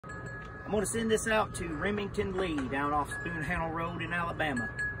I'm going to send this out to Remington Lee down off Spoon Handle Road in Alabama.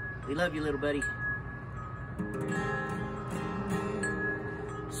 We love you, little buddy.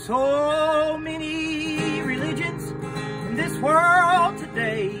 So many religions in this world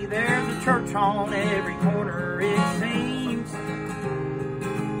today. There's a church on every corner, it seems.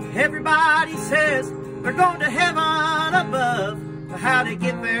 Everybody says they're going to heaven above, but how to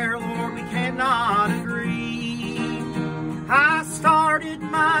get there, Lord, we cannot agree. I started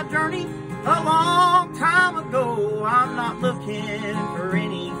my journey a long time ago. I'm not looking for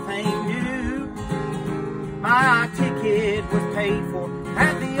anything new. My ticket was paid for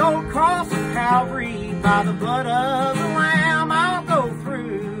at the old cross of Calvary. By the blood of the Lamb I'll go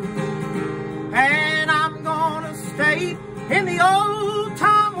through. And I'm gonna stay in the old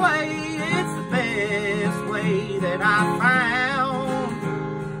time way. It's the best way that I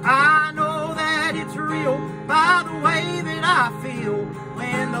found. I know that it's real by the way that I feel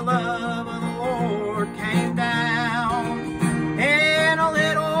when the love of the Lord came down. In a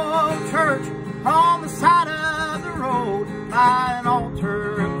little old church on the side of the road, by an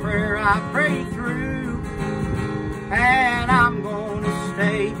altar of prayer I pray through. And I'm gonna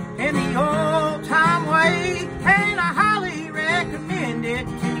stay in the old time way, and I highly recommend it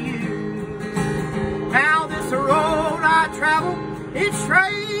to you. Now this road I travel, it's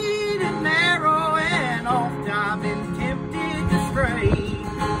straight and narrow, and oft I've been tempted to stray.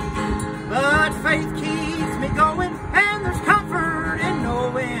 But faith keeps me going, and there's comfort in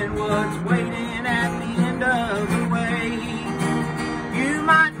knowing what's waiting at the end of the way. You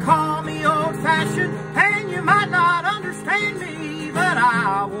might call me old-fashioned, and you might not understand me, but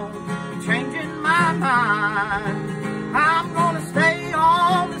I won't be changing my mind. I'm gonna stay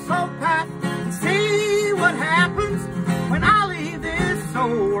on this old path and see what happens when I leave this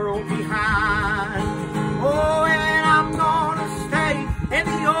old world behind. Oh, and I'm gonna stay in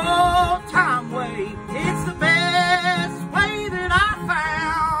the old time way. It's the best way that I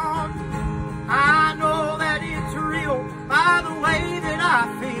found. I know that it's real by the way that I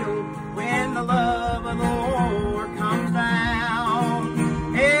feel when the love of the Lord comes down.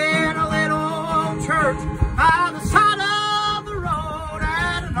 In a little church by the side of the road,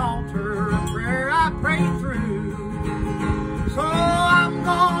 at an altar of prayer I pray through. So I'm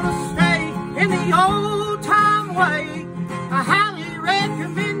gonna stay in the old time way.